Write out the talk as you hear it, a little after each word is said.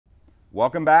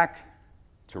Welcome back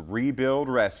to Rebuild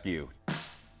Rescue.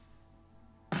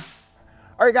 All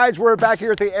right, guys, we're back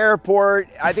here at the airport.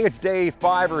 I think it's day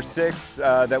 5 or 6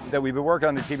 that we've been working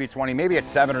on the TB20. Maybe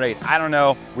it's 7 or 8, I don't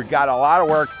know. We've got a lot of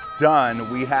work done.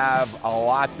 We have a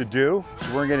lot to do.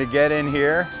 So we're gonna get in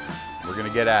here. We're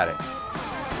gonna get at it.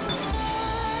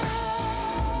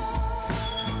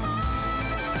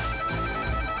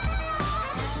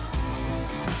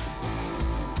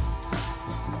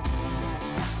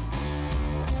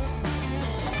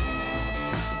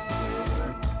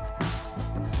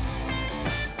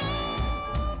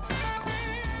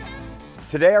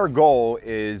 Today our goal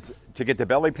is to get the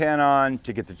belly pan on,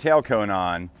 to get the tail cone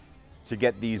on, to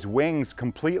get these wings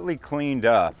completely cleaned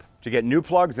up, to get new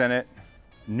plugs in it,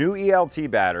 new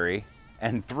ELT battery,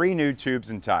 and 3 new tubes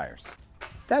and tires.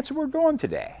 That's where we're going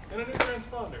today. And a new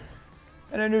transponder.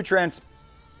 And a new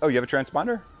oh, you have a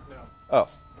transponder? No. Oh.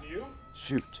 Do you?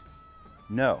 Shoot.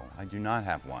 No, I do not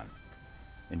have one,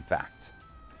 in fact.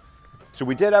 So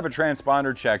we did have a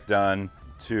transponder check done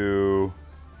to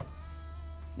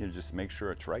just make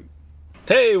sure it's right.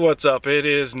 Hey, what's up? It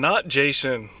is not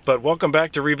Jason, but welcome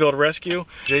back to Rebuild Rescue.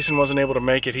 Jason wasn't able to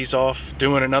make it. He's off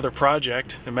doing another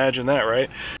project. Imagine that, right?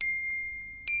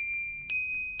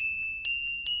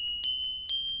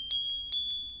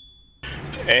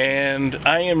 And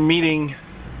I am meeting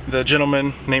the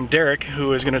gentleman named Derek,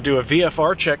 who is going to do a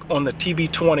VFR check on the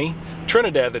TB20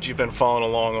 Trinidad that you've been following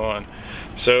along on.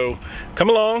 So come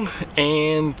along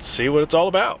and see what it's all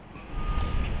about.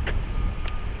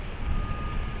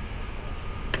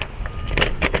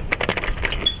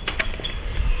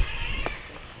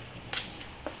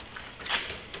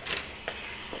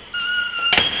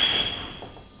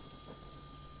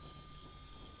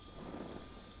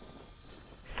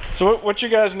 So what's your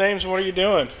guys' names and what are you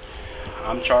doing?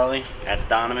 I'm Charlie, that's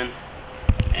Donovan,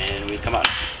 and we come out.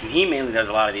 He mainly does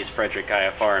a lot of these Fredrick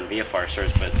IFR and VFR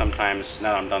certs, but sometimes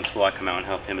now that I'm done school I come out and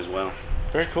help him as well.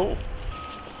 Very cool.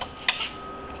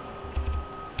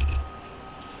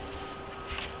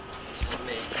 It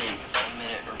may take a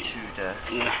minute or 2 to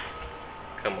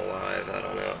come alive, I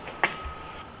don't know.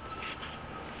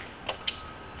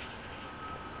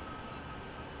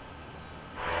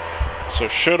 So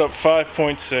showed up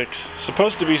 5.6.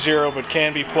 Supposed to be 0, but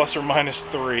can be plus or minus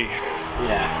 3.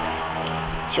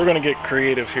 Yeah. So we're gonna get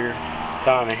creative here.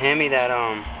 Donovan, hand me that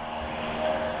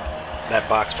that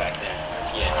box back there.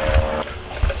 Yeah.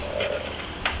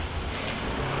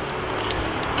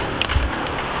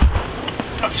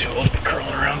 I'm too old to be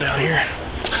curling around down here.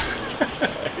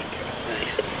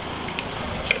 Nice.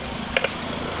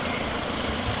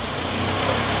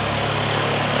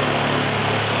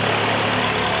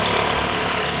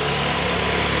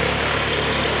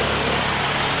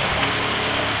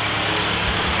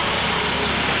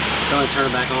 Go ahead and turn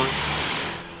it back on.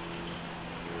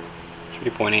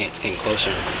 3.8, it's getting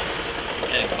closer. It's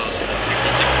getting closer. That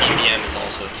 66 dBm is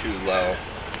also too low.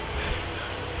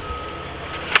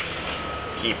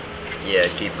 Keep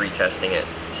retesting it.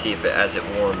 See if as it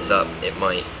warms up, it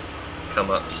might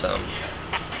come up some.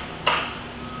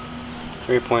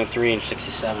 3.3 and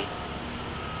 67.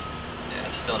 Yeah,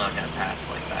 it's still not gonna pass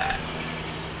like that.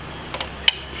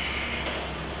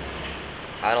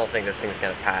 I don't think this thing's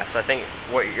gonna pass. I think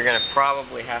what you're gonna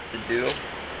probably have to do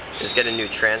is get a new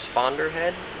transponder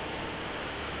head,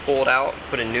 pull it out,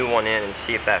 put a new one in, and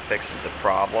see if that fixes the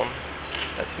problem.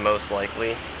 That's most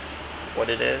likely what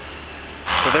it is.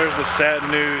 So there's the sad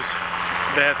news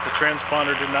that the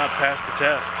transponder did not pass the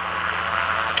test.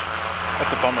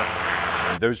 That's a bummer.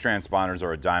 Those transponders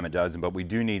are a dime a dozen, but we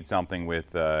do need something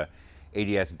with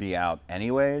ADS-B out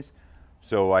anyways.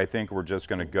 So I think we're just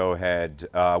going to go ahead,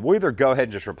 we'll either go ahead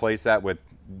and just replace that with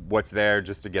what's there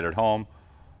just to get it home,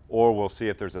 or we'll see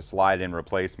if there's a slide-in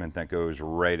replacement that goes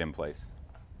right in place.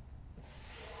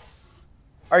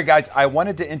 All right, guys, I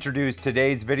wanted to introduce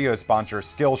today's video sponsor,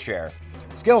 Skillshare.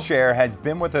 Skillshare has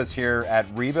been with us here at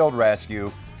Rebuild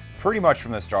Rescue pretty much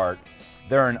from the start.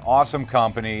 They're an awesome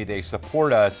company, they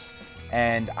support us,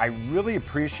 and I really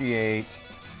appreciate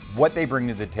what they bring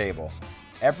to the table.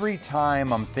 Every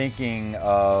time I'm thinking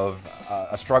of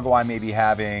a struggle I may be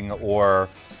having, or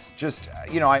just,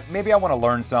 maybe I want to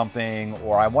learn something,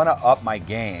 or I want to up my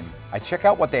game, I check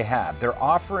out what they have. They're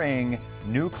offering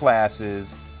new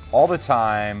classes all the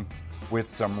time with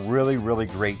some really, really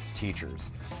great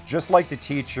teachers. Just like the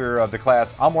teacher of the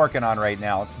class I'm working on right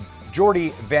now, Jordy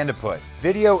Vandeput,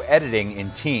 video editing in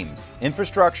Teams,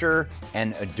 infrastructure,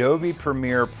 and Adobe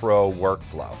Premiere Pro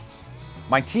workflow.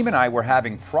 My team and I were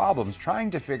having problems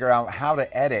trying to figure out how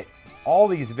to edit all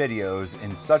these videos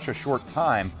in such a short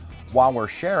time while we're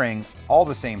sharing all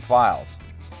the same files.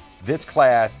 This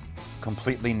class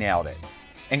completely nailed it.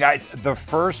 And guys, the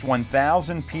first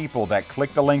 1,000 people that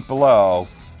click the link below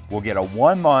will get a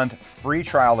 1-month free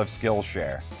trial of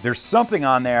Skillshare. There's something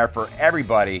on there for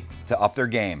everybody to up their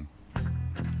game.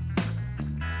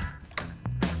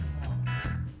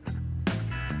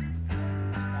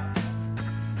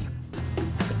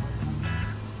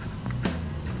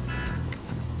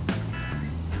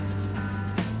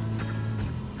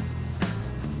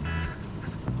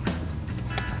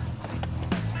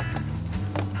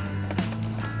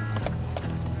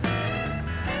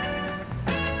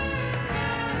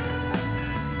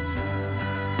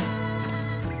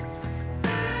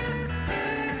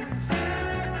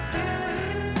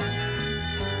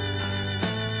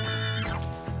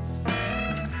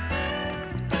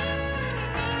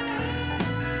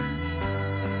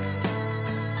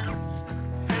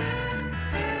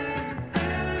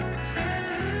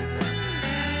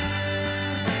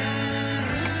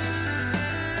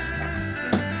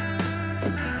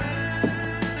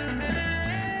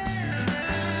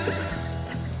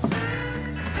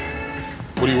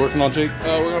 What are you working on, Jake?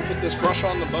 We're gonna put this brush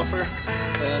on the buffer,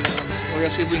 and we're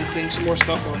gonna see if we can clean some more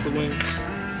stuff off the wings.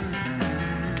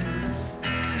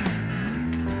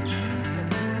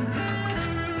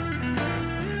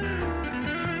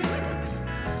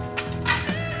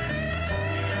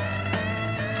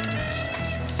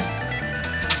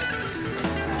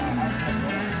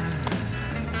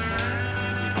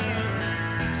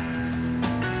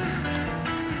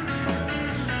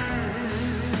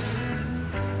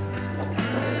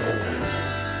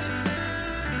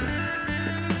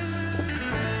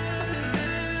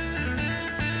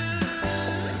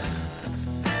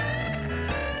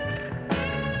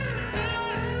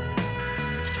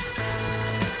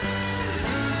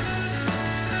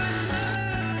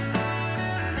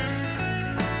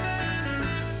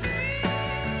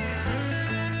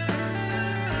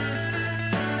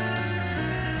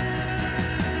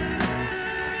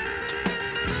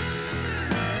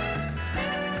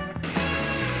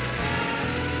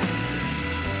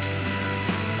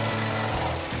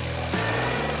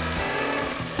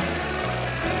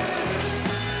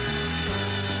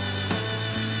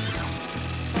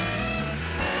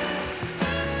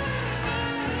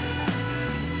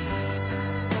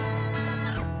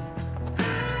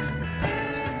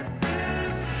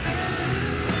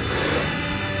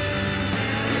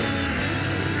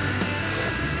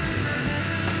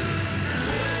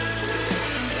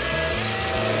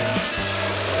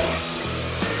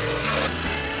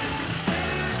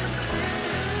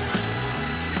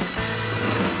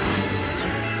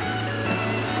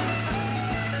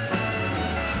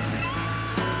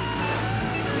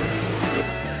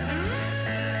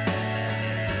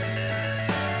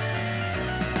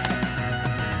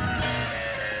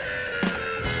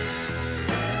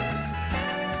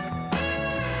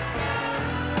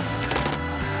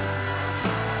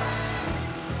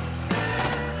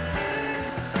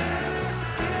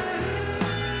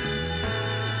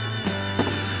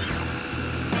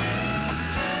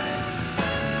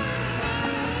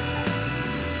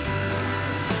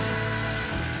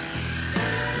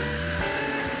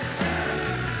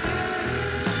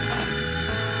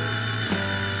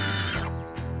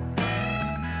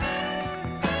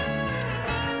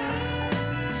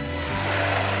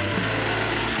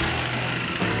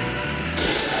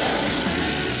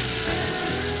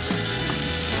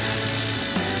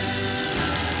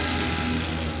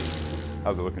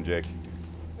 How's it looking, Jake?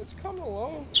 It's coming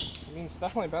along. I mean, it's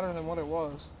definitely better than what it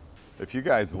was. If you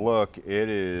guys look, it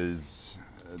is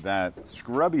that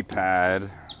scrubby pad,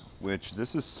 which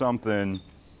this is something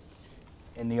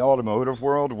in the automotive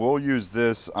world, we'll use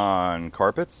this on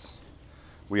carpets.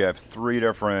 We have 3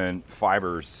 different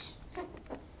fibers,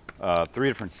 3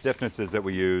 different stiffnesses that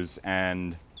we use,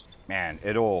 and man,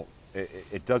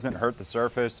 it doesn't hurt the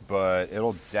surface, but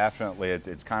it'll definitely,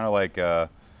 it's kind of like a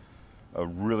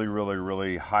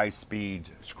really high-speed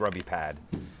scrubby pad.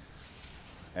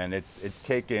 And it's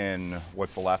taken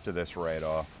what's left of this right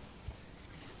off.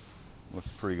 Looks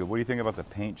pretty good. What do you think about the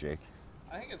paint, Jake?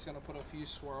 I think it's gonna put a few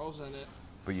swirls in it.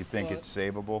 But you think it's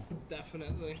savable?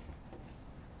 Definitely.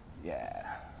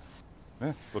 Yeah.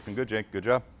 Looking good, Jake. Good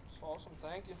job. It's awesome,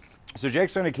 thank you. So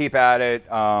Jake's gonna keep at it.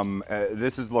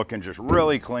 This is looking just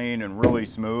really clean and really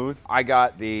smooth. I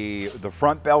got the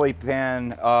front belly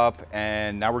pan up,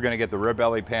 and now we're gonna get the rear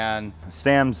belly pan.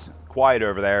 Sam's quiet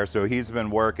over there, so he's been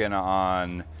working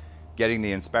on getting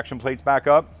the inspection plates back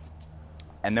up.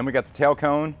 And then we got the tail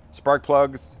cone, spark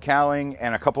plugs, cowling,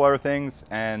 and a couple other things,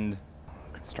 and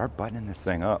we can start buttoning this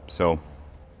thing up. So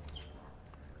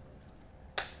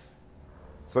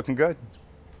it's looking good.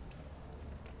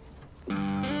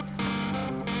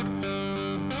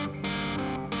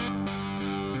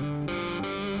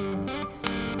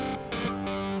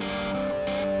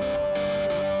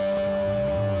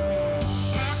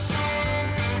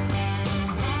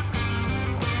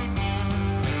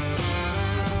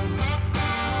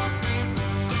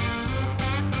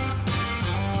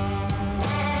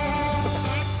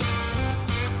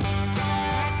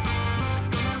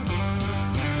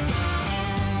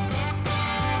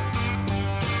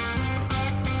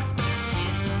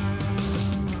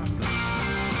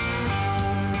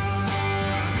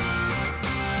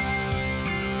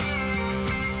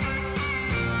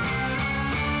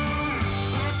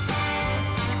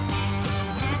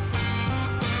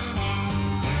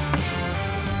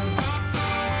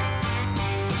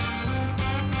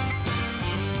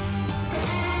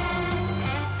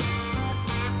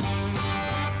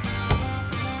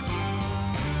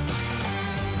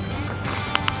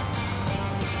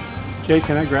 Okay,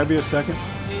 can I grab you a second?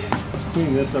 Let's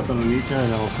clean this up underneath there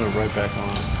and then I'll put it right back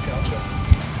on. Gotcha.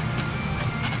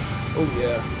 Oh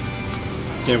yeah.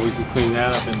 Yeah, we can clean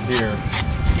that up in here.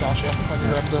 Gotcha. I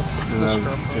can grab the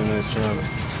scrub. Do a nice job.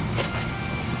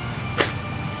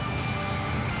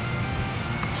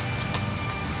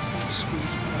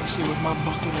 Squeeze nicely with my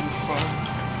bucket in front.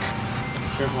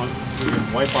 Careful, you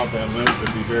can wipe off that lid, but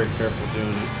be very careful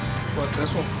doing it. What,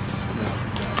 this one?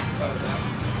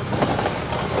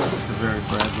 It's very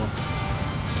fragile.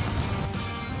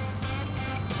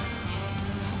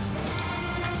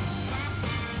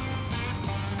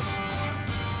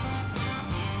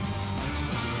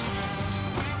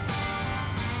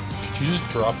 Did you just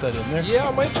drop that in there? Yeah,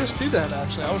 I might just do that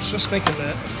actually. I was just thinking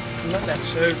that. Let that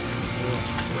soak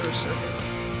for a second.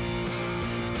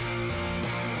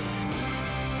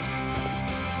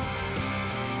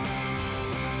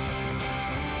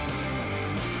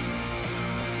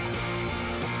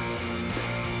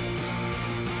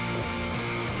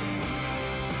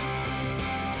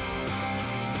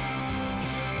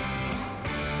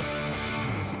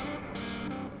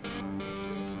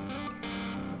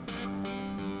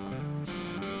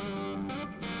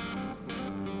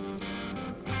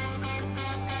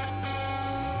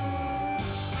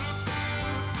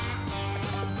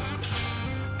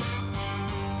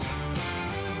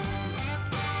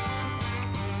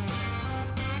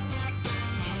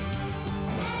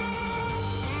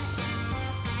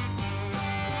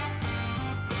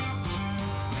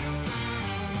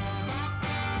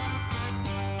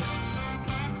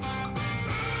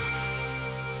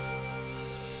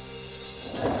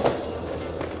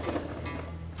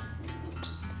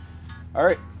 All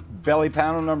right, belly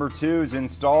panel number 2 is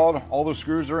installed. All the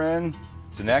screws are in.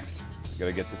 So next, we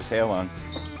gotta get this tail on.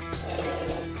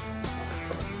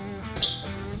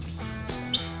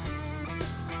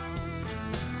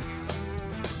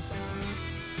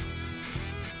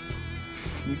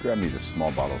 Can you grab me the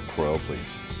small bottle of Coil, please?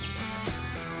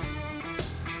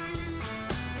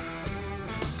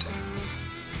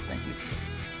 Thank you.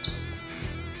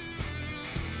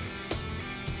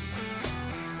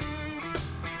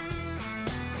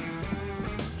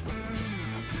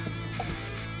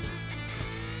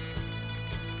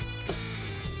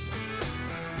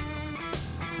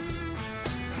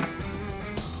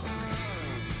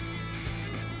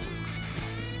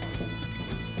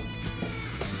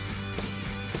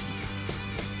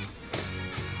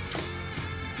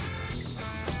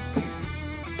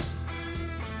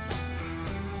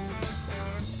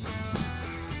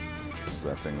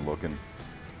 How's that thing looking?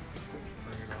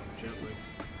 Bring it on gently.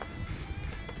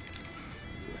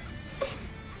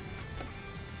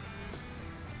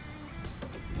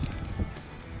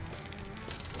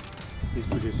 He's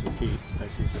producing heat. I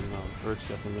see some bird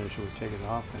stuff in there. Should we take it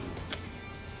off and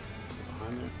put it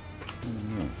behind there?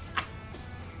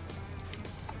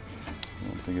 I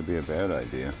don't think it'd be a bad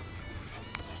idea.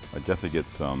 I'd definitely get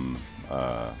some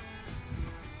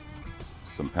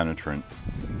penetrant,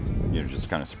 you know, just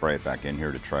kind of spray it back in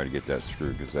here to try to get that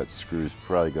screw, because that screw's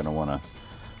probably going to want to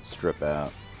strip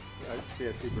out. I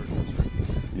see bird nest right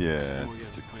there. Yeah,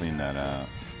 to clean that out.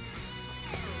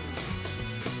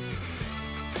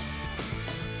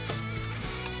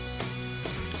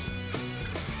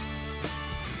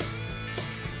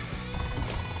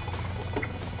 Did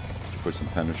you put some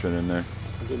penetrant in there?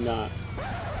 I did not.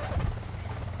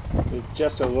 It's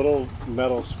just a little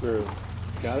metal screw.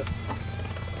 Got it?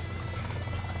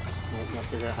 I'll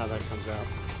figure out how that comes out.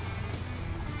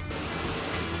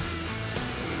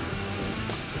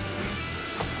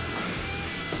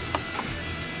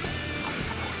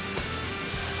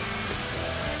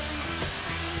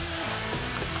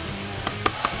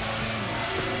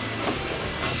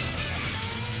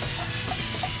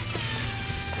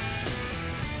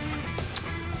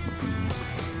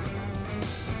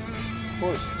 Of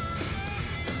course.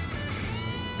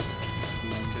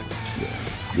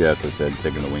 Yeah, as I said,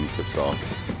 taking the wingtips off.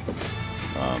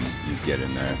 You get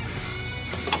in there.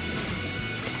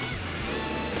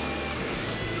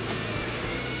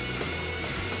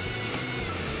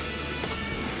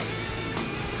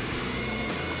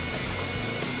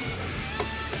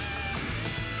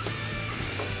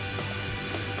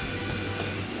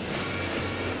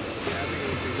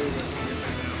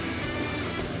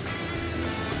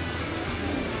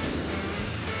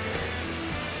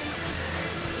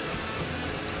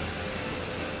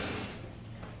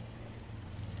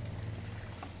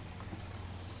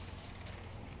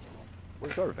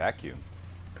 Where's our vacuum?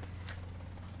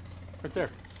 Right there.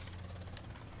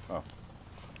 Oh.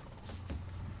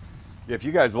 Yeah, if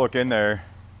you guys look in there,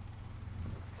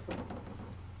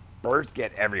 birds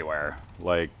get everywhere.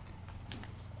 Like,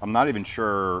 I'm not even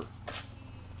sure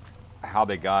how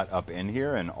they got up in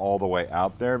here and all the way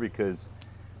out there, because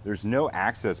there's no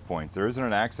access points. There isn't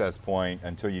an access point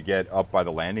until you get up by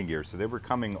the landing gear. So they were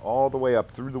coming all the way up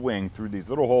through the wing, through these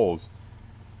little holes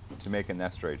to make a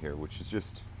nest right here, which is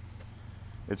just,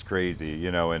 it's crazy, you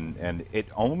know, and it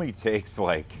only takes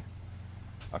like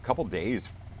a couple days,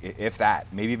 if that,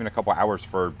 maybe even a couple hours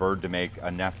for a bird to make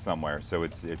a nest somewhere. So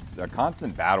it's a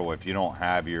constant battle if you don't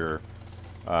have your,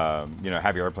 you know,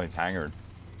 have your airplanes hangared.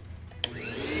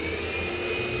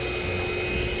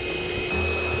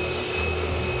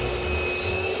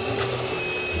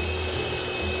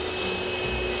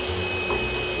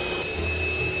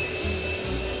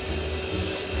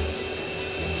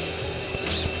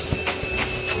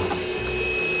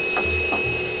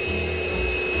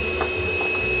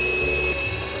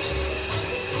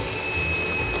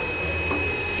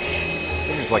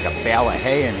 There's like a bale of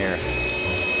hay in here.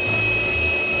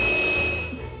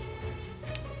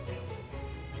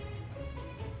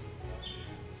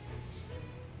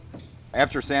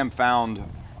 After Sam found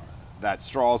that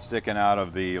straw sticking out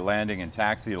of the landing and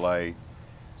taxi light,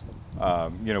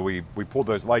 you know, we pulled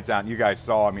those lights out, and you guys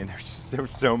saw, I mean, there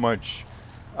was so much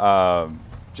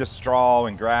just straw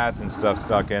and grass and stuff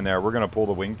stuck in there. We're gonna pull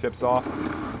the wingtips off.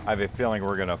 I have a feeling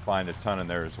we're gonna find a ton in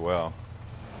there as well.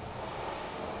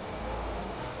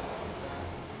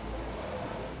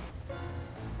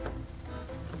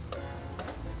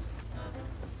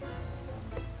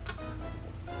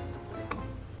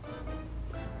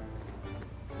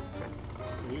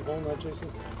 Are you holding that,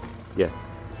 Jason? Yeah.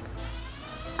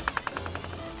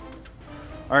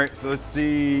 All right, so let's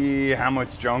see how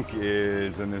much junk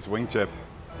is in this wingtip.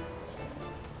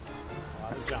 A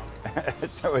lot of junk.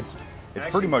 So it's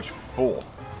pretty much full.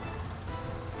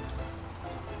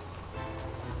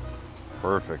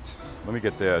 Perfect. Let me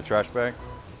get the trash bag.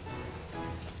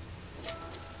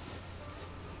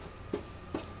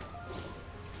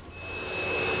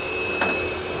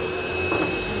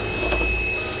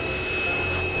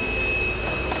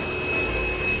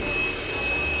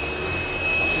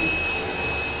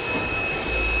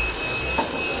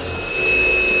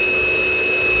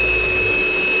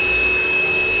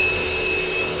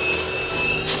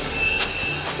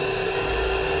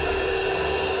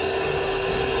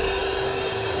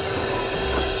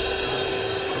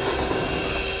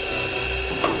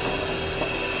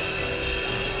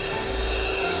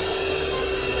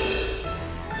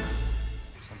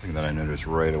 Something that I noticed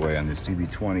right away on this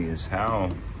DB20 is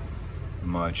how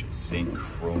much zinc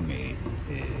chromate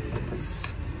is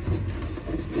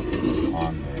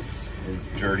on this. It's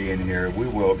dirty in here. We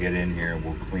will get in here and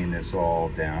we'll clean this all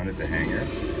down at the hangar.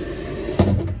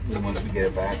 And once we get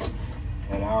it back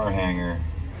at our hangar.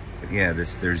 But yeah,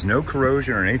 there's no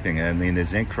corrosion or anything. I mean, the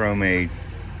zinc chromate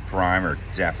primer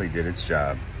definitely did its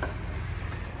job.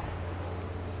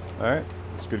 All right,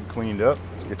 it's good cleaned up.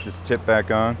 Let's get this tip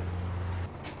back on.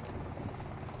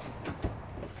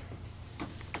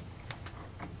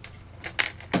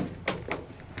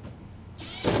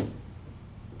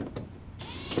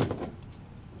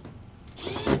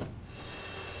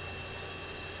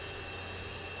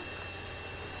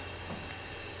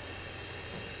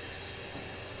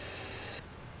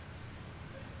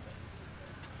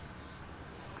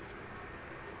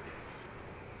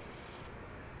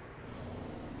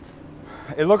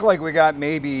 It looked like we got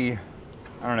maybe,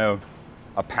 I don't know,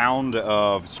 a pound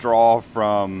of straw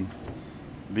from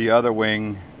the other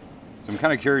wing. So I'm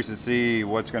kind of curious to see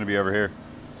what's going to be over here.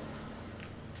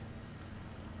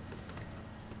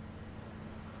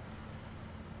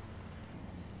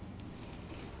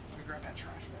 Let me grab that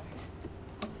trash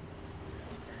bag.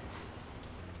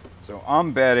 So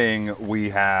I'm betting we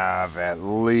have at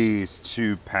least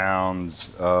 2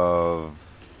 pounds of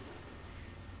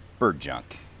bird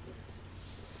junk.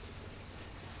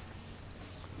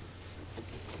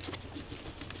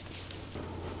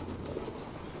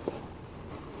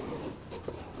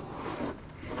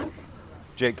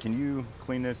 Jake, can you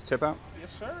clean this tip out?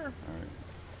 Yes, sir. All right.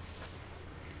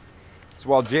 So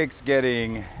while Jake's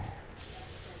getting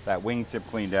that wingtip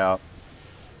cleaned out,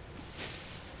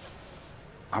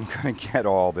 I'm gonna get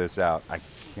all this out. I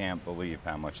can't believe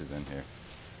how much is in here.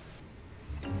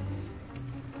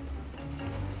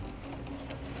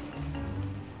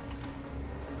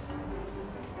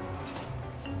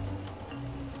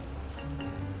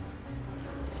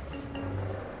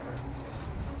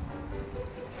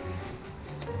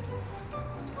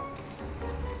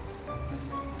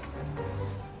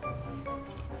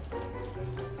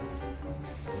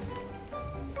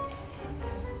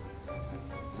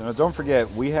 So now don't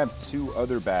forget, we have 2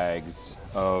 other bags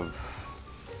of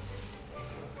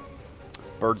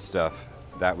bird stuff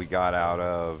that we got out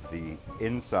of the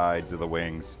insides of the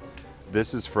wings.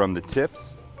 This is from the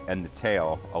tips and the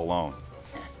tail alone.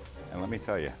 And let me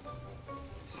tell you,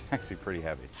 it's actually pretty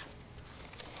heavy.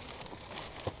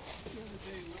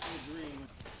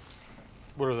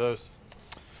 What are those?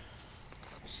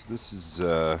 So this is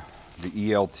the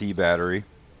ELT battery,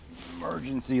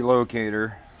 emergency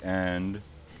locator, and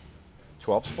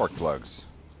 12 spark plugs.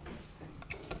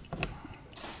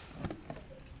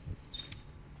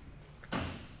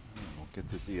 We'll get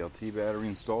this ELT battery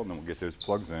installed and then we'll get those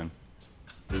plugs in.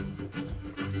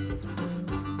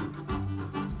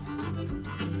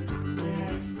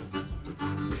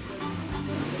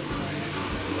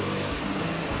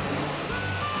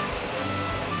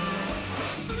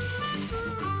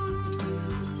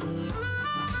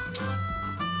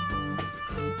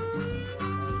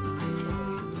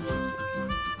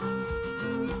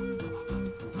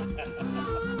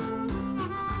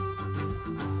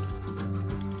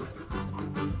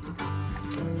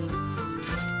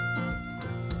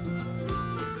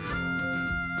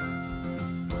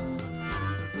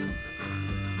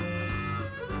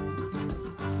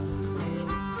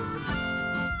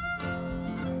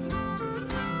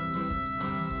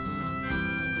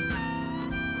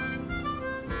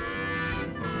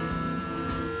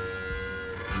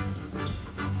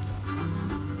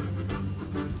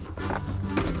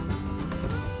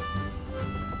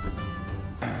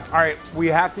 All right, we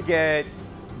have to get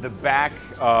the back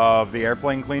of the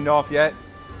airplane cleaned off yet.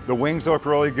 The wings look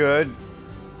really good.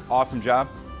 Awesome job.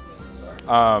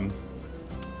 All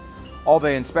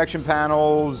the inspection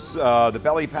panels, the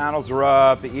belly panels are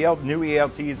up, the new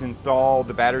ELT's installed,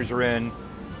 the batteries are in.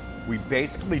 We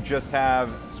basically just have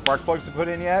spark plugs to put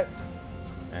in yet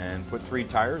and put 3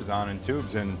 tires on and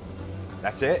tubes, and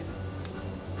that's it.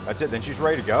 That's it, then she's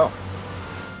ready to go.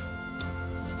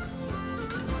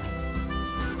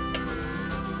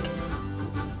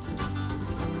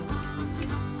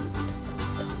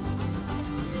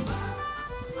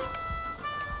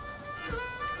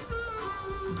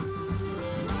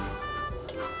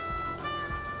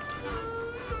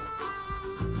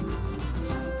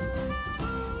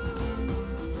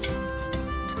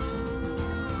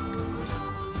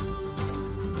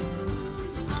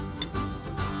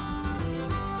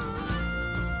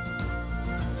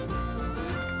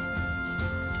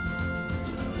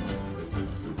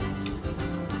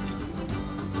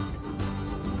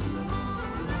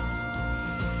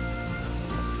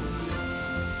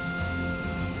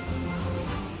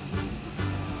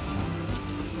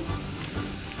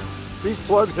 These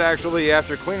plugs actually,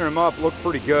 after cleaning them up, look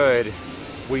pretty good.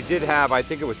 We did have, I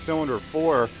think it was cylinder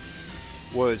 4,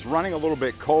 was running a little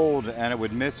bit cold and it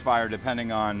would misfire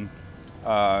depending on,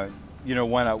 you know,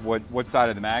 what side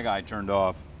of the mag eye turned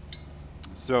off.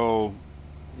 So,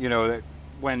 you know,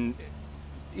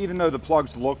 even though the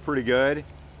plugs look pretty good,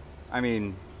 I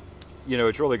mean, you know,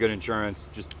 it's really good insurance.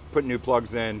 Just put new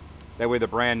plugs in, that way they're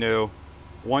brand new.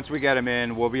 Once we get them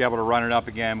in, we'll be able to run it up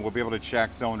again. We'll be able to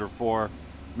check cylinder 4.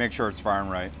 Make sure it's firing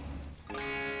right.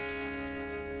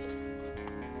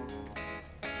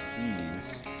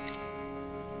 These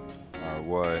are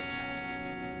what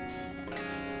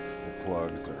the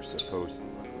plugs are supposed to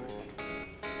look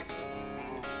like.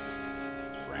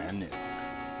 Brand new.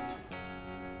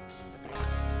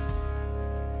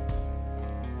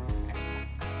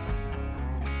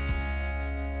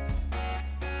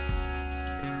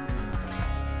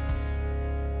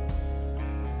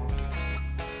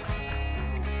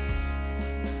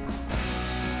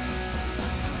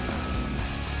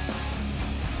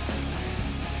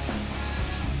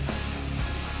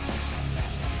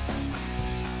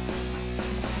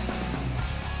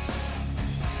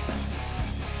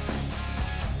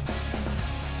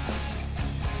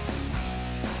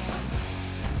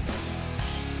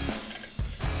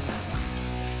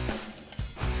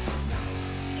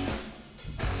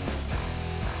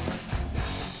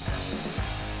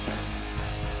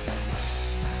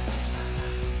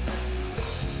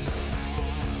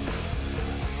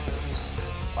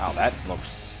 Wow, that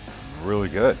looks really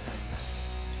good.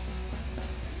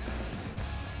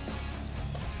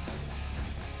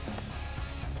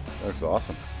 Looks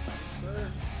awesome.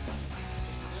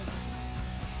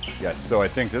 Yeah, so I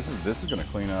think this is going to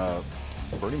clean up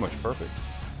pretty much perfect.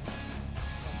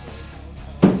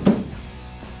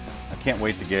 I can't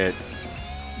wait to get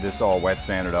this all wet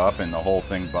sanded up and the whole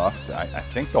thing buffed. I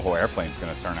think the whole airplane's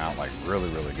going to turn out like really,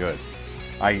 really good.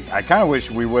 I kind of wish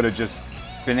we would have just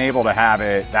been able to have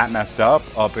it that messed up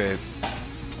at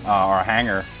our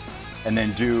hangar and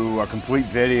then do a complete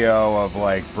video of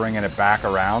like bringing it back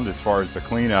around as far as the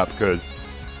cleanup, because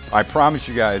I promise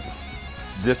you guys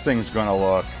this thing's gonna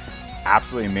look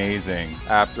absolutely amazing.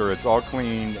 After it's all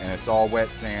cleaned and it's all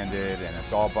wet sanded and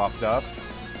it's all buffed up,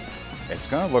 it's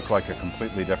gonna look like a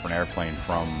completely different airplane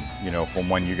from, you know, from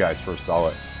when you guys first saw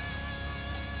it.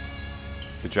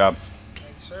 Good job.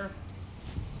 Thank you, sir.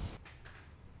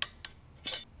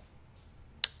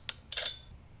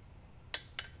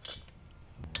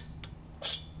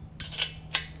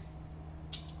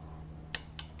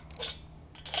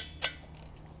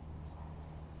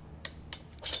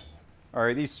 All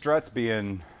right, these struts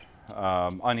being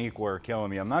unequal are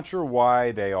killing me. I'm not sure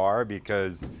why they are,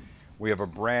 because we have a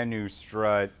brand new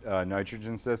strut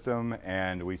nitrogen system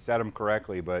and we set them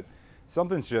correctly, but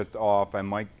something's just off.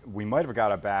 We might have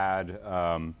got a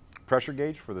bad pressure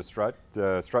gauge for the strut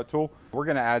tool. We're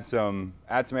gonna add some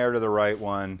air to the right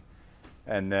one,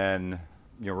 and then,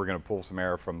 you know, we're gonna pull some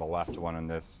air from the left one in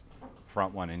this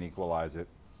front one and equalize it.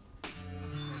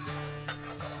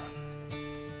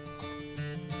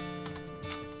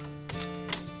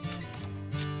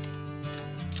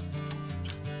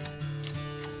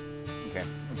 Okay,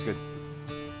 that's good.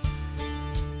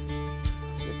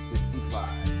 665,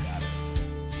 got it.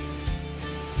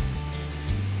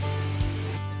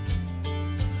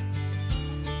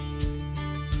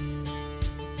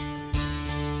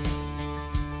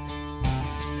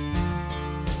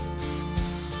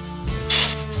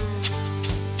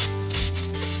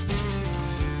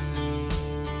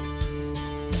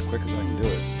 As quick as I can do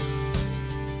it.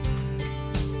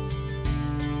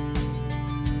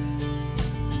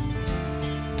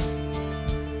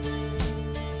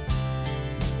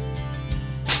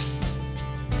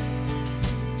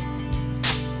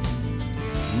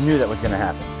 Knew that was going to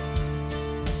happen.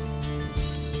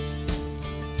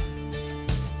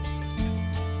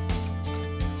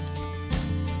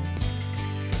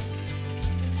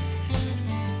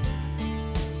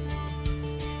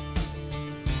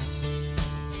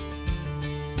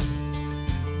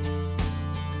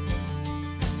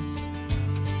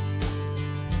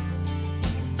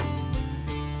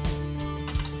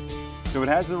 So it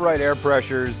has the right air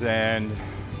pressures, and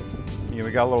you know,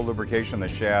 we got a little lubrication on the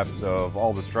shafts of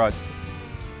all the struts.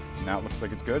 Now it looks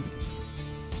like it's good.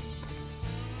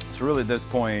 So really at this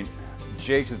point,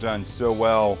 Jake has done so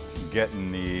well getting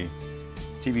the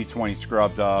TB20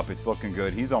 scrubbed up. It's looking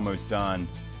good. He's almost done.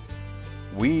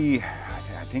 I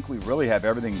think we really have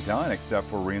everything done except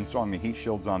for reinstalling the heat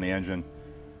shields on the engine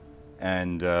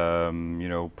and you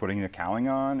know, putting the cowling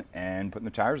on and putting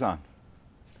the tires on.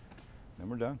 Then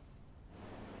we're done.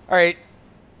 All right,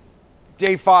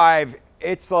 day 5,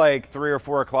 it's like 3 or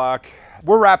 4 o'clock.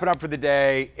 We're wrapping up for the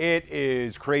day. It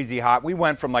is crazy hot. We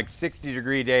went from like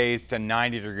 60-degree days to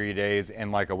 90-degree days in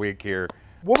like a week here.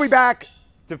 We'll be back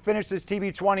to finish this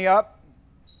TB20 up.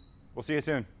 We'll see you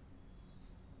soon.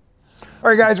 All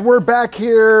right, guys, we're back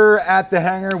here at the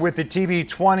hangar with the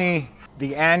TB20.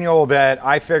 The annual that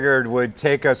I figured would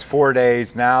take us 4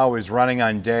 days now is running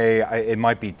on day, it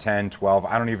might be 10, 12,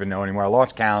 I don't even know anymore, I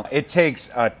lost count. It takes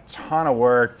a ton of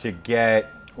work to get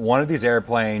one of these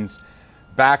airplanes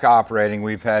back operating.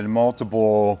 We've had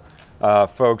multiple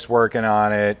folks working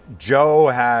on it. Joe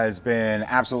has been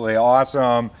absolutely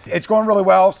awesome. It's going really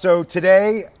well. So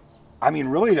today, I mean,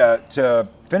 really to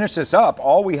finish this up,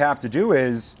 all we have to do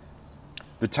is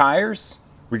the tires.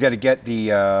 We got to get the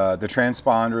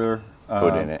transponder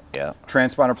put in it, yeah.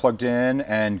 Transponder plugged in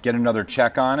and get another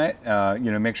check on it. You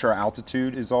know, make sure our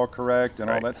altitude is all correct and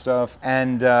all that stuff.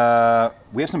 And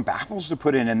we have some baffles to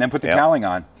put in and then put the cowling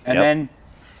on. And then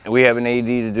we have an AD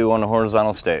to do on the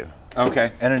horizontal stave.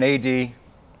 Okay, and an AD.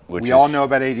 We all know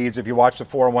about ADs. If you watch the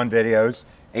 401 videos,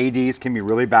 ADs can be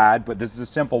really bad, but this is a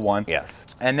simple one. Yes.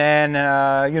 And then,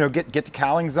 you know, get the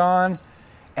cowlings on,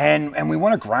 and we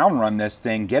want to ground run this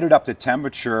thing, get it up to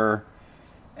temperature,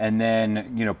 and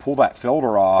then, you know, pull that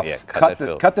filter off. Yeah, cut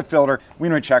the filter. We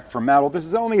want to check for metal. This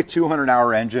is only a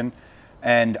 200-hour engine,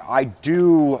 and I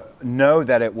do know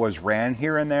that it was ran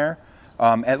here and there.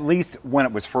 At least when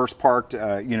it was first parked,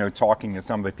 you know, talking to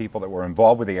some of the people that were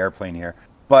involved with the airplane here.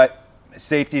 But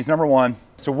safety is number one.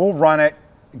 So we'll run it,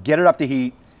 get it up to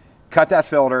heat, cut that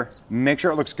filter, make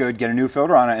sure it looks good, get a new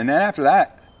filter on it, and then after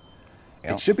that,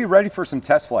 it should be ready for some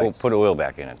test flights. We'll put oil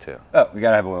back in it too. Oh, we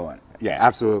gotta have oil in it. Yeah,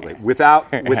 absolutely. Without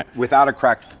a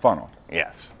cracked funnel.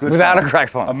 Yes. Good without funnel. a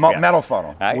cracked funnel. A metal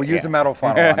funnel. We'll use a metal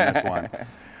funnel on this one.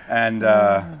 And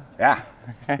yeah,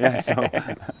 so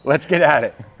let's get at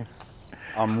it.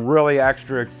 I'm really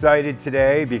extra excited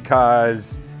today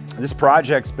because this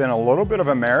project's been a little bit of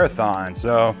a marathon.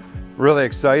 So really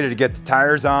excited to get the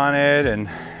tires on it and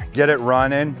get it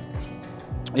running.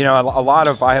 You know,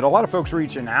 I had a lot of folks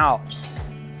reaching out,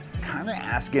 kind of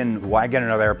asking why get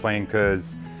another airplane,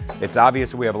 because it's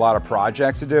obvious we have a lot of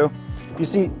projects to do. You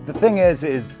see, the thing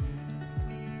is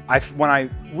when I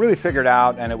really figured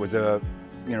out, and it was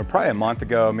probably a month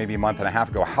ago, maybe a month and a half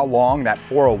ago, how long that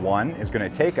 401 is going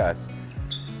to take us.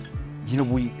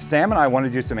 Sam and I want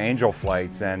to do some angel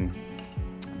flights, and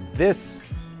this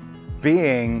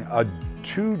being a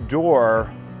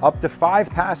 2-door, up to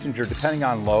 5-passenger, depending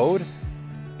on load,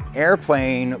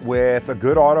 airplane with a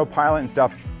good autopilot and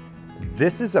stuff,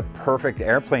 this is a perfect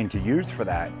airplane to use for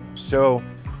that. So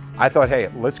I thought, hey,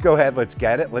 let's go ahead, let's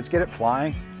get it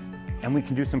flying, and we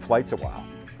can do some flights a while.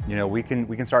 We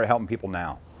can start helping people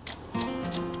now.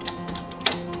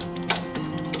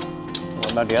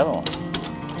 What about the other one?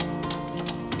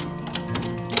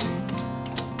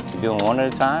 You doing one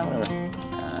at a time, or?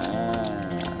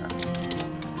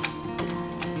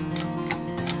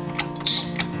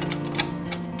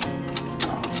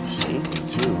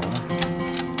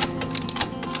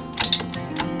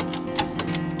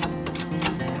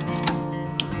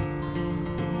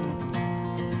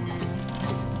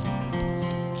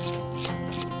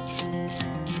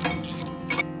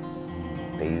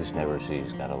 Never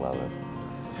sees, gotta love it.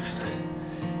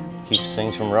 Keeps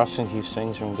things from rusting, keeps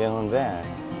things from going bad.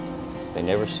 They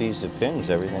never sees the pins,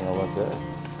 everything will look good.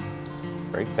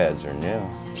 Brake pads are new.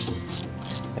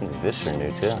 And the discs are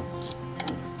new too.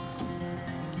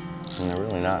 And they're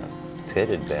really not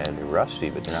pitted bad. They're rusty,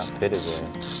 but they're not pitted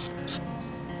bad.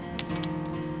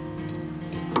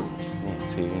 Yeah,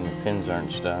 see, even the pins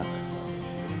aren't stuck.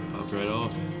 Popped right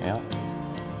off. Yeah.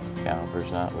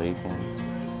 Caliper's not leaking.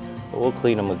 But we'll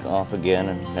clean them off again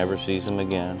and never sees them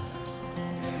again.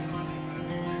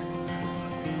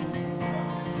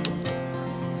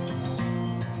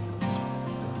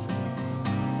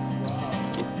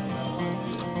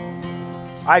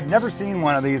 I've never seen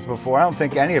one of these before. I don't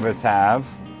think any of us have.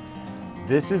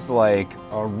 This is like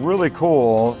a really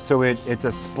cool, so it's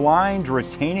a splined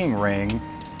retaining ring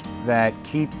that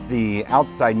keeps the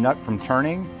outside nut from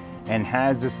turning and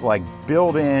has this like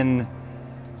built-in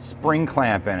spring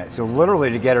clamp in it. So literally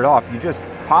to get it off, you just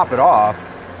pop it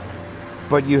off,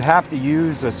 but you have to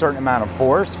use a certain amount of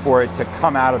force for it to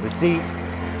come out of the seat.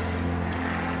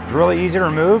 It's really easy to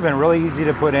remove and really easy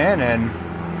to put in, and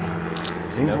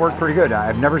seems to work pretty good.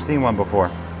 I've never seen one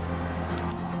before.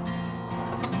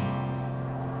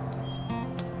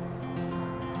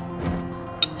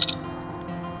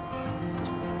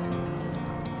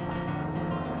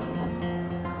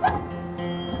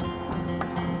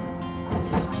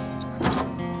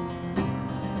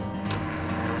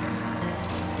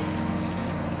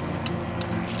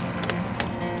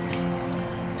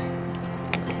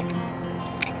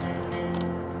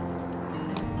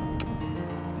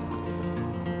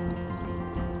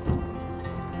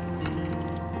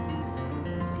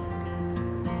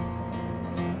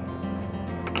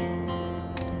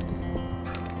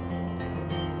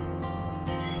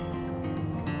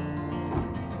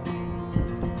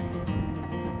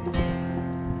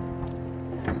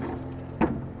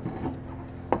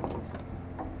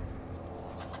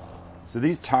 So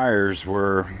these tires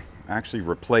were actually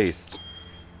replaced.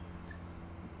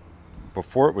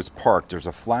 Before it was parked, there's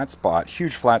a flat spot,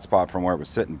 huge flat spot from where it was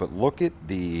sitting, but look at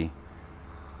the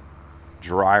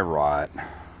dry rot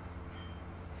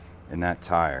in that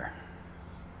tire.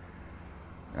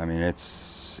 I mean,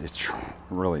 it's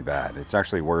really bad. It's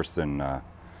actually worse than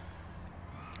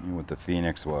what the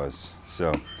Phoenix was.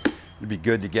 So it'd be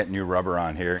good to get new rubber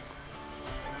on here.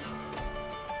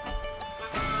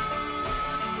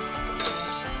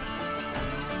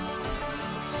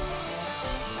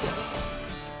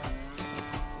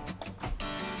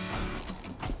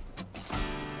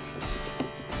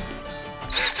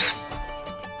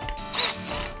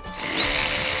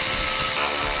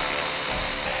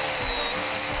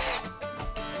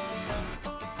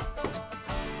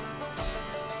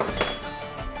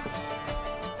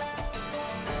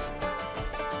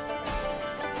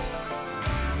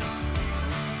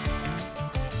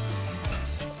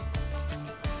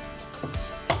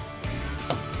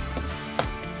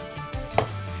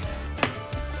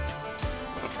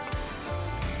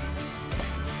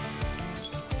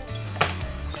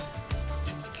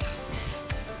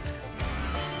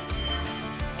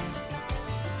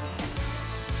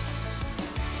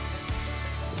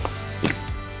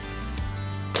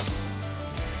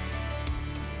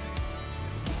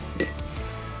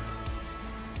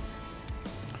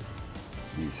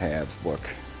 These halves look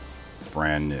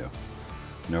brand new.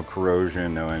 No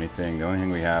corrosion, no anything. The only thing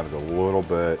we have is a little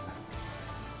bit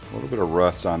of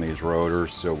rust on these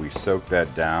rotors, so we soak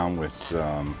that down with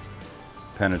some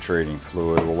penetrating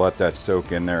fluid. We'll let that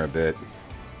soak in there a bit,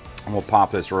 and we'll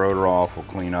pop this rotor off. We'll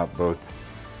clean up both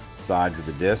sides of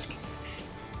the disc.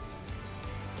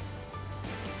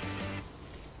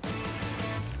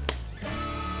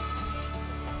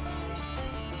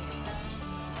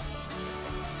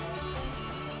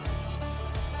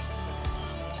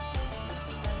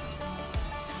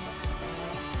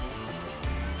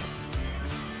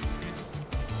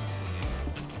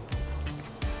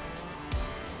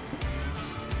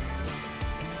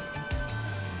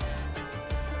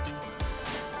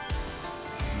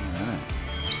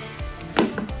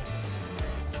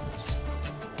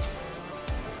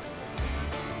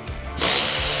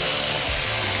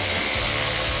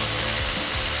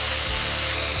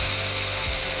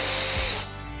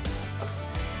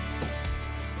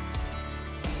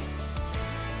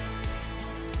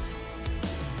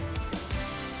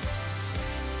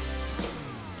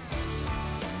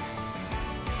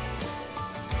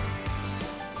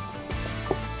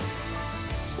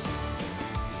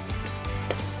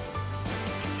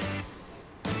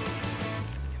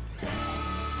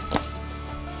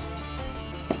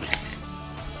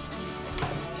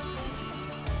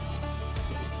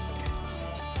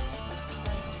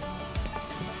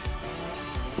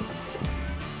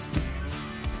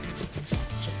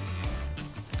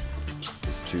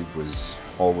 tube was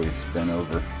always bent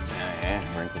over.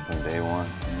 Yeah, wrinkled from day one.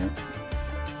 Yep.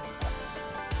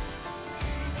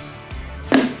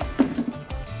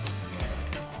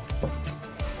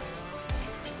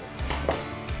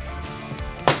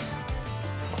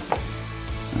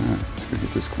 Alright, let's go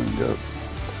get this cleaned up.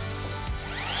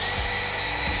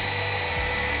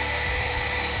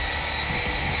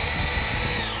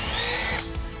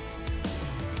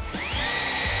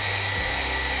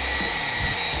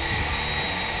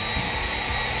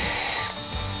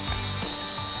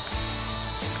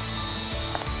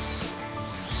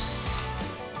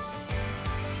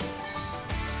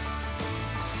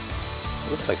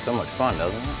 Looks like so much fun,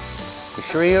 doesn't it? You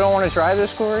sure you don't want to try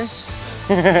this, Corey?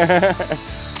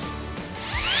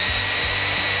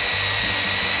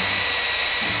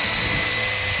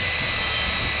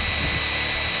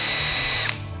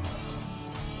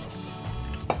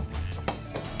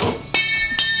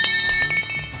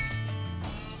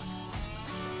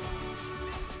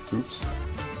 Oops.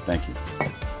 Thank you.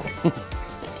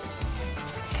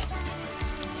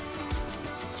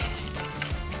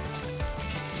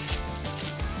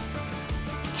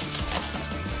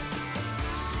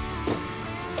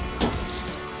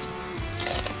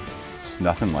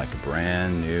 Nothing like a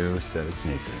brand new set of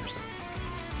sneakers.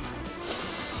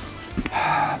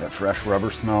 That fresh rubber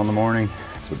smell in the morning,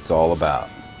 that's what it's all about.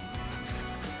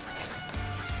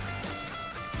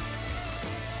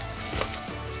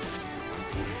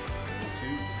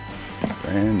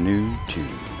 Brand new tube.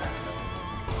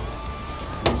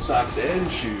 New socks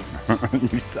and shoes.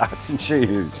 New socks and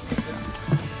shoes.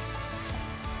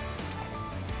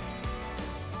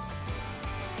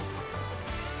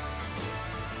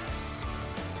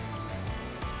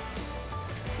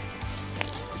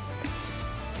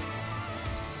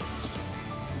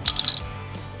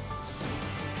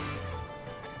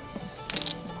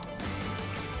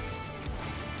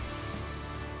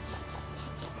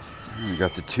 We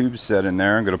got the tube set in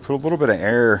there. I'm going to put a little bit of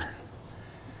air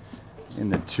in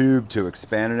the tube to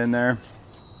expand it in there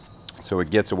so it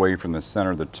gets away from the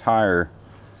center of the tire,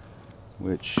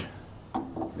 which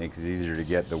makes it easier to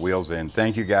get the wheels in.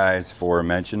 Thank you guys for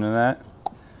mentioning that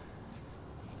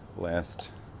last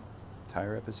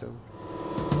tire episode.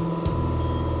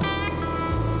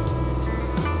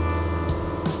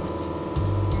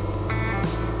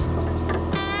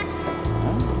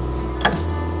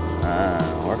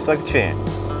 Works like a champ.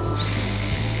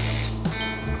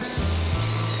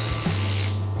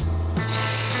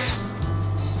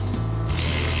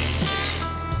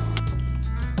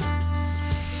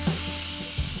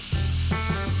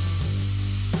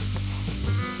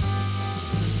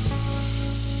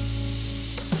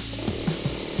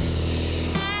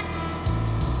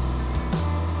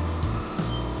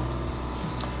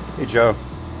 Hey Joe.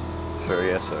 Sir,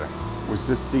 yes sir. Was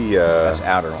this the That's the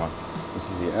outer one. this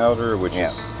is the outer, which Yeah,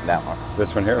 is that one.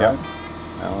 this one here, Yep. right?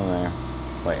 That one there.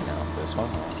 Wait, no, this one.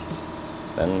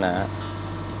 Then that.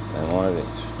 Then one of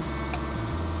these.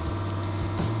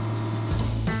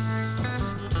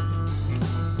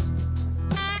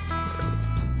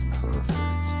 Perfect.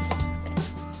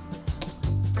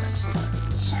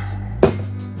 Excellent.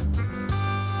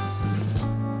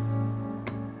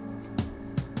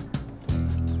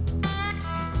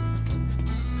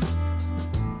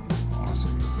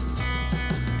 Awesome.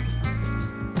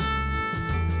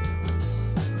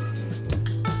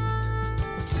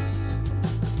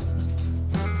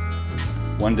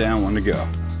 One down, one to go.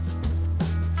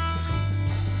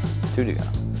 Two to go.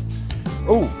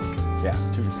 Oh, yeah,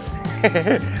 two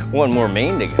to go. One more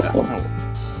main to go.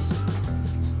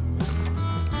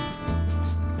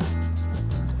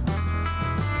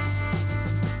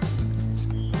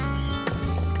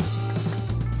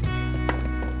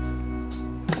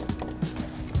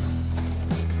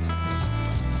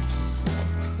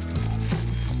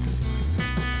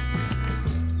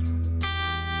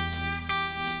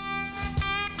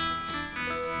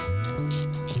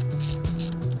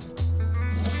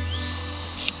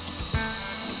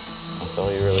 That's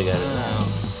all you really got to know.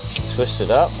 Twist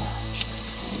it up.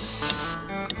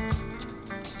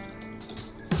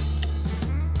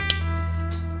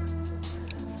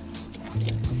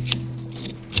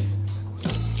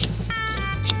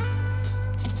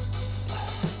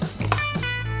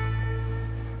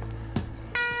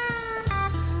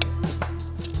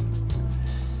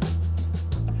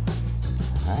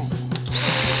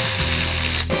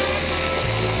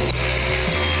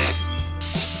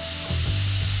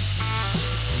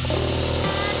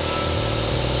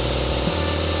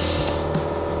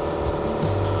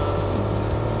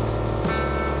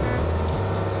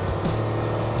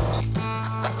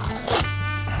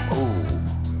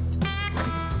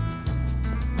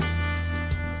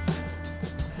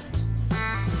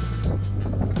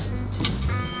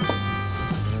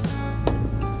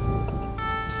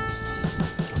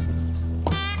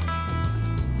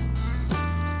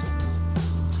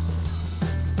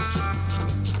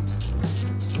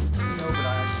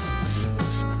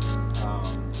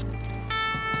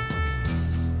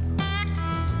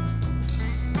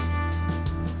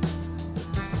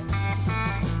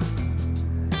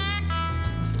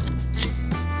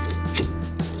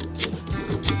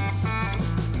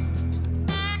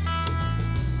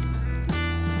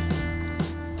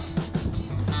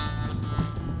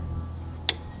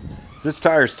 So this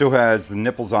tire still has the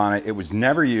nipples on it. It was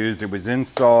never used. It was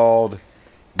installed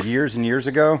years and years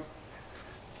ago.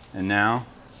 And now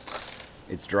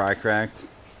it's dry cracked.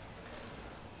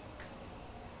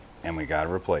 And we got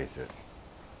to replace it.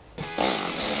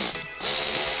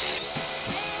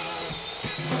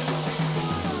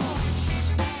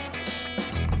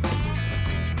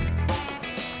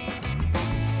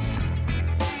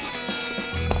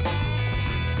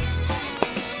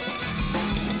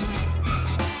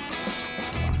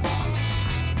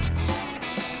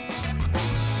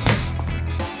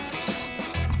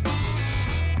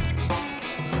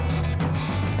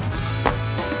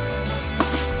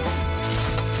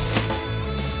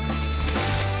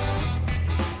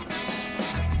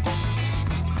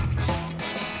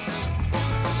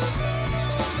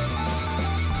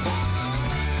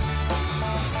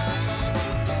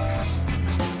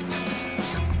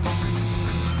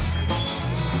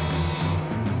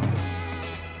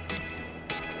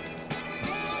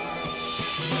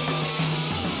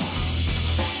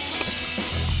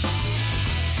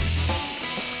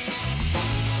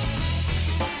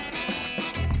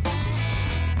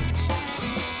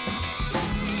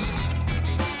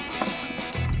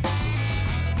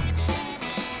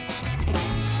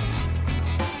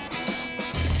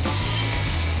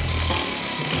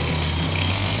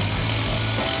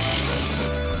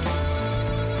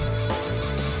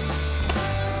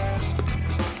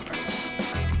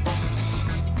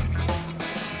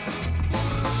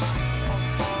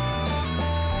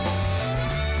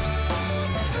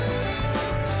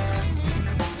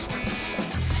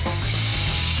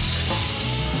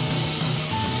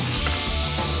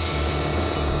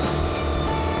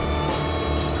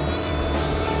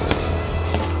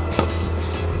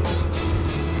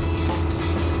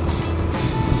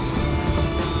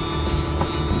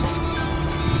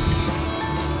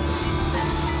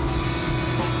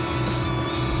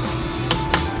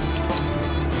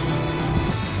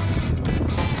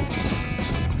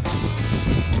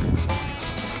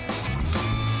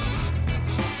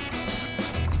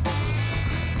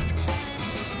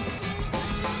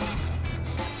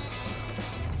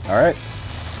 All right,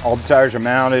 all the tires are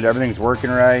mounted, everything's working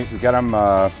right. We got them,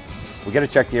 we got to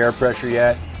check the air pressure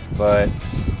yet, but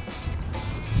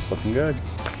it's looking good.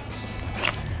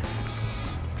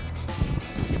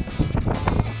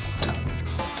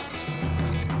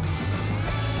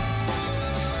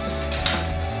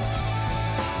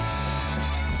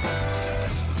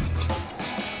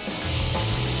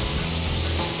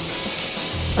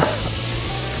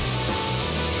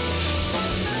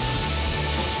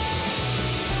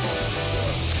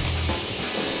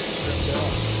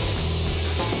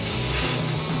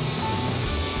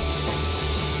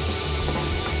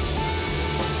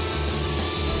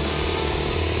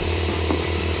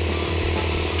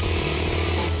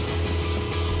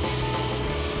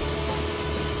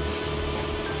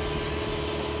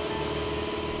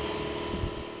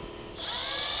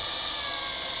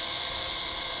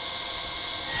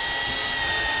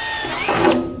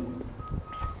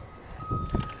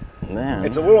 Man.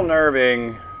 It's a little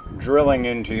nerving drilling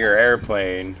into your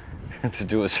airplane to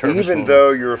do a service. Even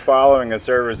though you're following a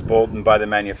service bulletin by the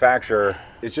manufacturer,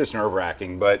 it's just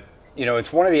nerve-wracking. But you know,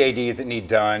 it's one of the ADs that need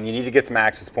done. You need to get some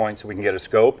access points so we can get a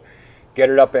scope, get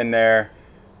it up in there,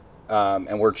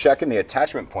 and we're checking the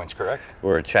attachment points, correct?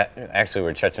 We're checking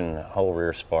the whole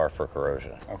rear spar for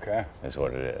corrosion. Okay. Is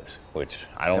what it is. Which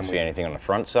I don't see anything on the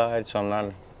front side, so I'm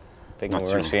not thinking we're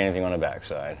going to see anything on the back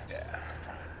side. Yeah.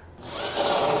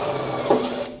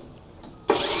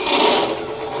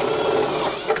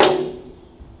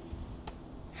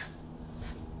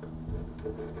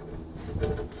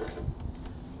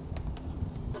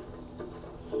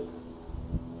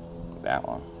 That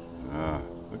one.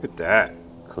 Look at that.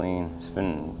 Clean. It's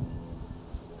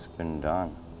been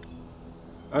done.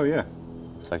 Oh yeah.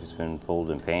 Looks like it's been pulled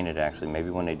and painted actually. Maybe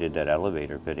when they did that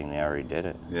elevator fitting, they already did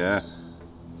it. Yeah.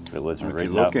 But it wasn't If you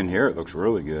written look up. in here, it looks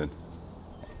really good.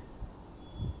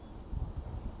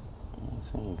 I don't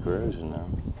see any corrosion though.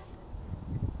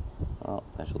 Oh,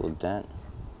 there's a little dent.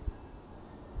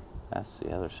 That's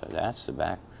the other side. That's the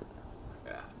back.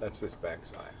 Yeah, that's this back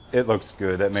side. It looks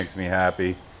good. That makes me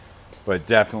happy. But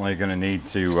definitely going to need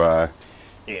to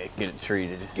Yeah, get it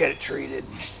treated. get it treated.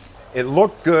 It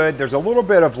looked good. There's a little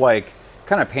bit of like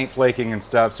kind of paint flaking and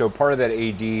stuff. So part of that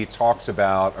AD talks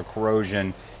about a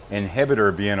corrosion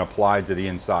inhibitor being applied to the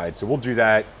inside. So we'll do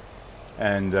that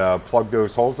and plug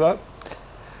those holes up,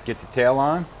 get the tail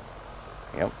on.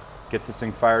 Yep. Get this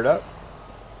thing fired up.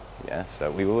 Yeah,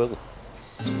 so we will.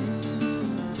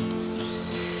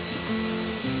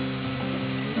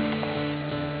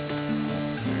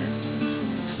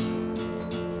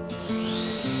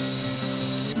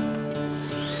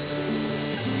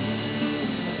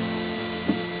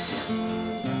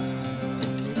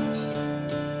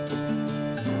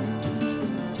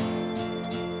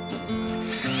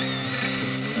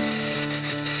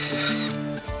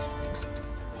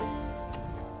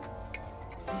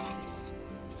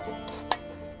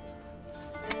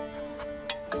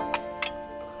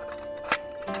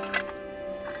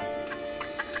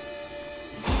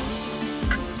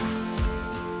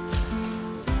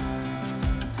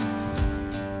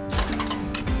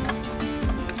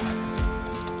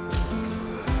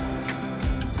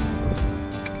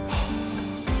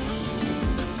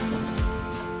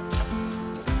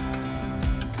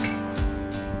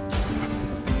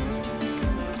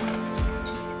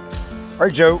 All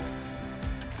right, Joe.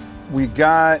 We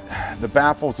got the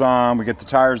baffles on, we got the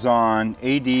tires on,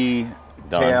 AD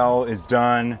tail is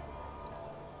done.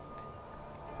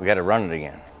 We got to run it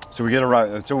again. So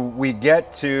we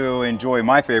get to enjoy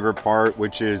my favorite part,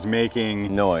 which is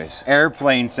making Noise.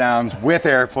 Airplane sounds with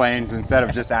airplanes instead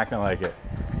of just acting like it.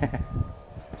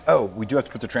 Oh, we do have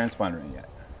to put the transponder in yet.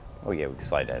 Oh yeah, we can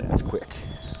slide that in. That's quick.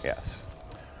 Yes.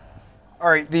 All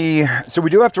right, so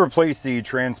we do have to replace the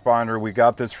transponder. We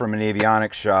got this from an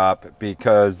avionics shop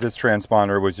because this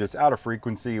transponder was just out of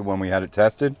frequency when we had it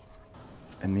tested.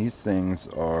 And these things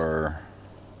are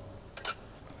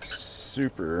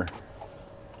super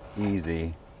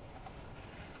easy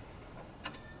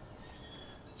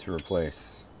to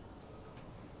replace.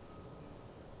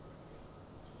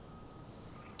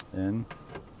 In.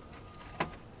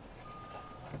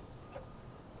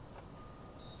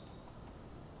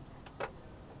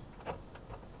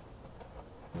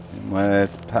 And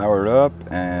let's power it up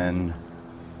and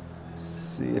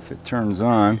see if it turns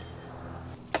on.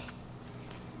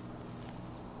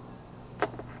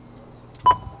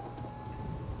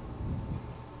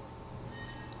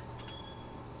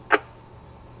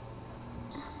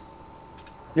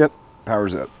 Yep,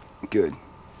 power's up. Good.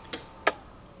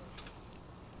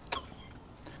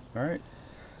 All right.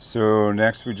 So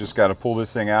next we just got to pull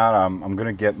this thing out. I'm going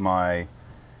to get my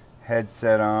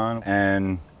headset on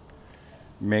and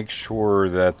make sure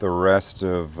that the rest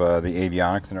of the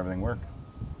avionics and everything work.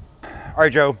 All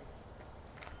right, Joe.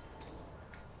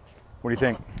 What do you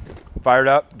think? Fire it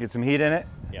up, get some heat in it?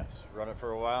 Yes. Run it for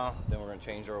a while, then we're going to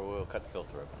change our oil, cut the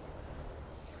filter open.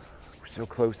 We're so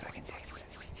close, I can taste it.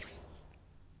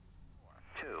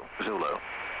 2 Zulu.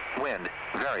 Wind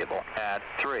variable at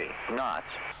 3 knots.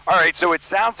 All right, so it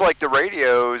sounds like the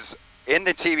radios in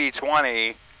the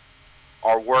TV20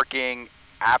 are working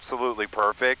absolutely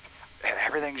perfect.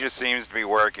 Everything just seems to be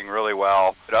working really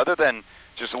well. But other than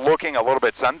just looking a little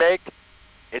bit sunbaked,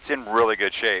 it's in really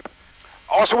good shape.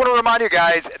 Also want to remind you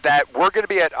guys that we're going to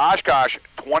be at Oshkosh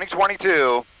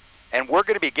 2022, and we're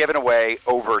going to be giving away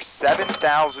over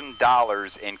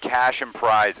 $7,000 in cash and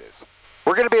prizes.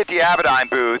 We're going to be at the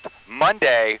Avidyne booth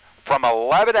Monday from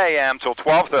 11 a.m. till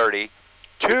 12:30,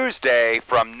 Tuesday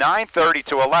from 9:30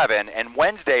 to 11, and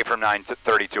Wednesday from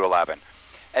 9:30 to 11.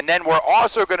 And then we're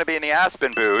also going to be in the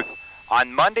Aspen booth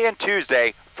on Monday and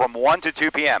Tuesday from 1 to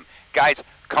 2 p.m. Guys,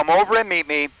 come over and meet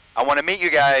me. I want to meet you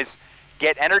guys.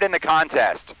 Get entered in the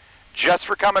contest. Just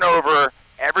for coming over,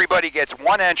 everybody gets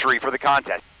 1 entry for the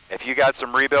contest. If you got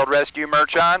some Rebuild Rescue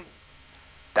merch on,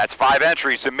 that's 5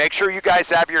 entries. So make sure you guys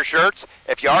have your shirts.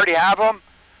 If you already have them,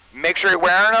 make sure you're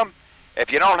wearing them. If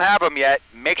you don't have them yet,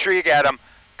 make sure you get them.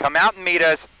 Come out and meet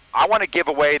us. I want to give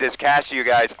away this cash to you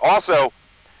guys. Also,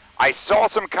 I saw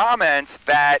some comments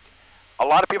that a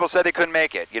lot of people said they couldn't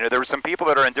make it. You know, there were some people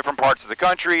that are in different parts of the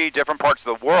country, different parts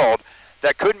of the world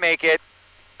that couldn't make it.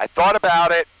 I thought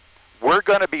about it. We're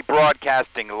going to be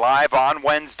broadcasting live on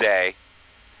Wednesday,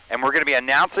 and we're going to be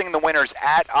announcing the winners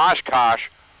at Oshkosh.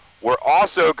 We're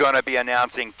also going to be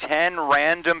announcing 10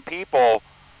 random people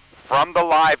from the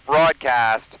live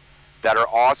broadcast that are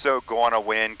also going to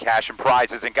win cash and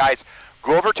prizes. And guys,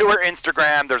 go over to our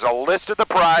Instagram. There's a list of the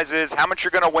prizes, how much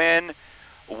you're going to win,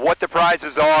 what the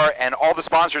prizes are, and all the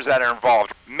sponsors that are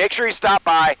involved. Make sure you stop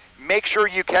by. Make sure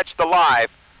you catch the live.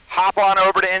 Hop on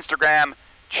over to Instagram.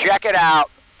 Check it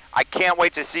out. I can't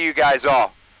wait to see you guys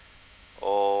all.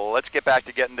 Oh, let's get back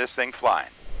to getting this thing flying.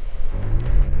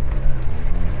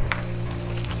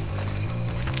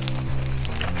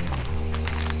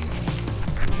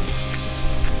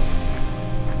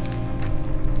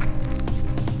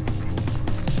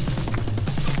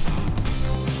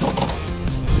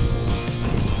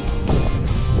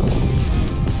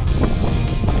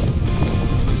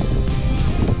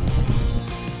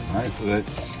 All right, so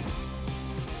let's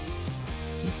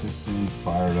get this thing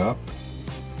fired up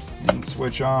and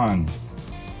switch on.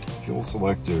 Fuel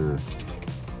selector,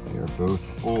 they are both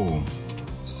full.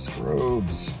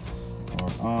 Strobes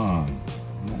are on.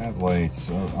 Nav lights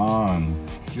are on.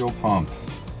 Fuel pump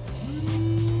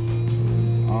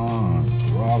is on.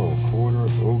 Throttle quarter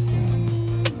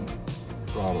open.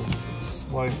 Throttle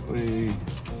slightly.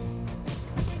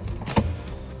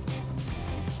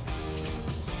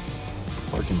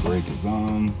 Parking brake is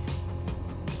on.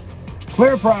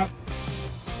 Clear prop.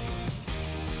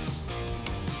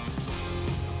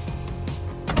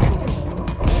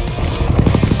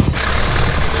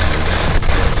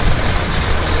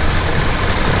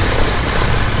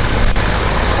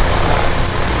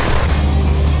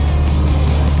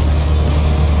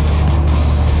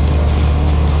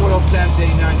 Oil temp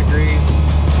 89 degrees.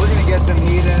 We're gonna get some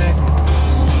heat in it.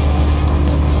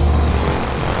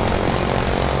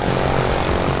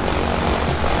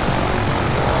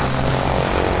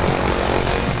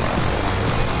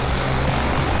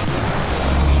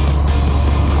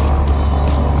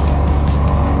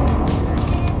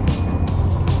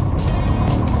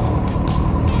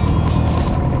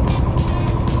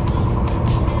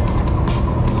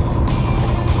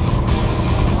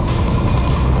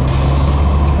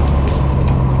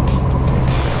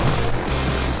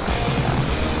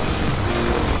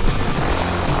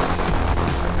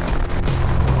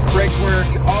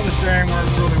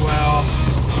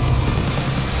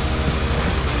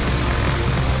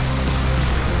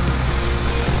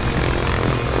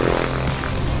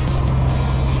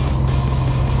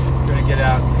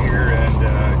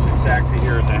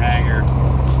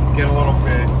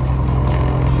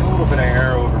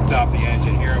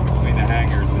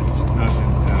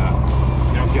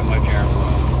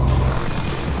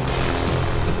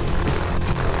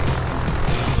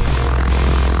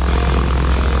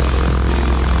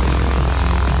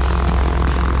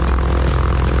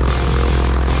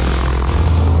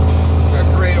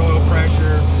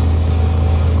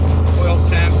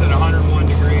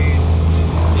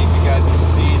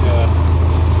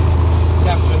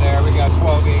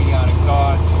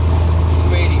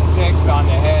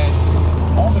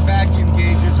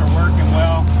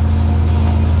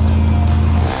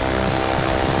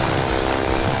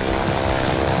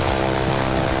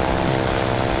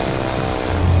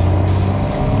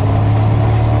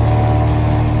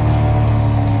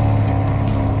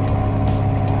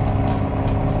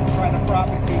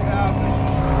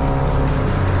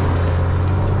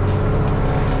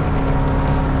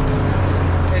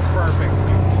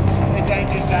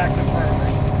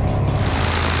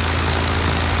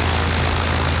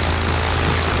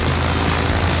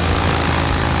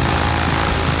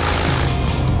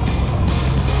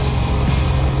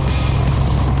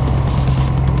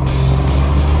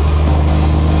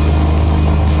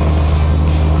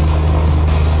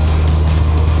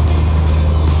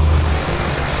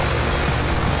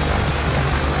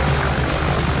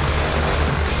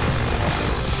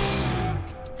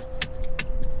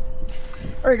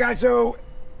 right, guys, so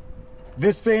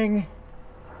this thing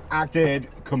acted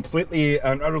completely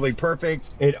and utterly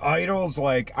perfect. It idles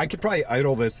like, I could probably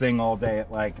idle this thing all day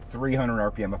at like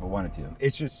 300 RPM if I wanted to.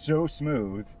 It's just so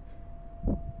smooth.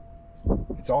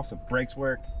 It's awesome. Brakes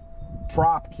work.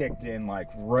 Prop kicked in like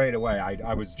right away.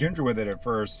 I was ginger with it at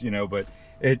first, you know, but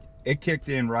it kicked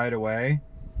in right away.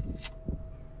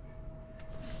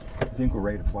 I think we're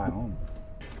ready to fly home.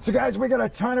 So guys, we got a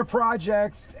ton of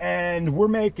projects and we're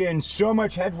making so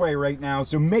much headway right now.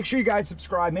 So make sure you guys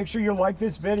subscribe, make sure you like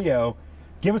this video,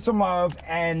 give us some love,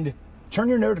 and turn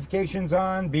your notifications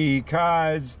on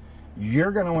because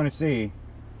you're gonna wanna see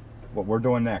what we're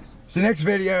doing next. So next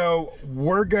video,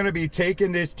 we're gonna be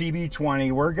taking this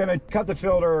TB20, we're gonna cut the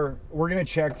filter, we're gonna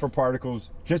check for particles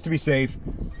just to be safe.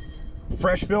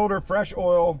 Fresh filter, fresh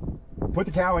oil, put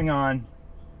the cowling on.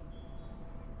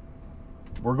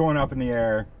 We're going up in the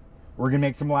air. We're gonna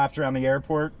make some laps around the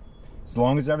airport. As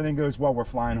long as everything goes well, we're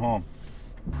flying home.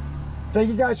 Thank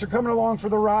you guys for coming along for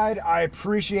the ride. I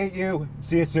appreciate you.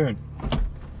 See you soon.